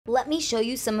Let me show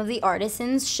you some of the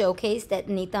artisans showcased at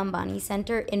Nita Ambani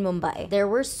Center in Mumbai. There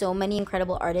were so many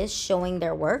incredible artists showing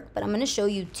their work, but I'm gonna show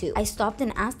you two. I stopped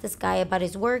and asked this guy about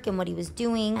his work and what he was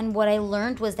doing, and what I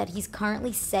learned was that he's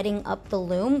currently setting up the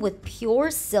loom with pure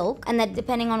silk, and that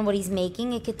depending on what he's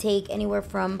making, it could take anywhere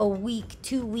from a week,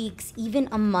 2 weeks, even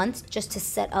a month just to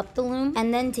set up the loom,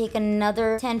 and then take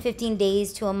another 10-15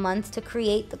 days to a month to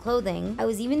create the clothing. I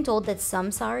was even told that some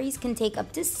saris can take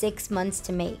up to 6 months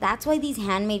to make. That's why these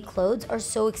handmade clothes are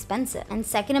so expensive. And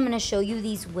second, I'm going to show you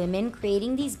these women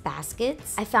creating these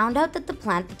baskets. I found out that the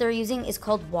plant that they're using is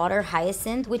called water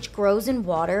hyacinth, which grows in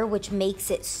water, which makes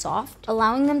it soft,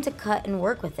 allowing them to cut and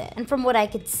work with it. And from what I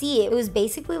could see, it was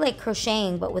basically like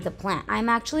crocheting but with a plant. I'm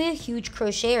actually a huge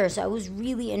crocheter, so I was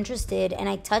really interested, and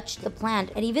I touched the plant,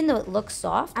 and even though it looks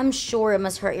soft, I'm sure it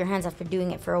must hurt your hands after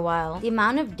doing it for a while. The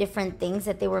amount of different things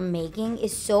that they were making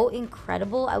is so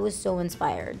incredible. I was so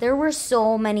inspired. There were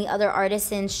so many other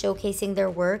artisans showcasing their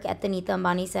work at the Nita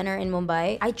Ambani Center in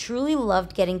Mumbai. I truly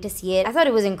loved getting to see it. I thought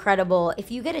it was incredible. If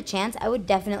you get a chance, I would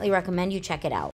definitely recommend you check it out.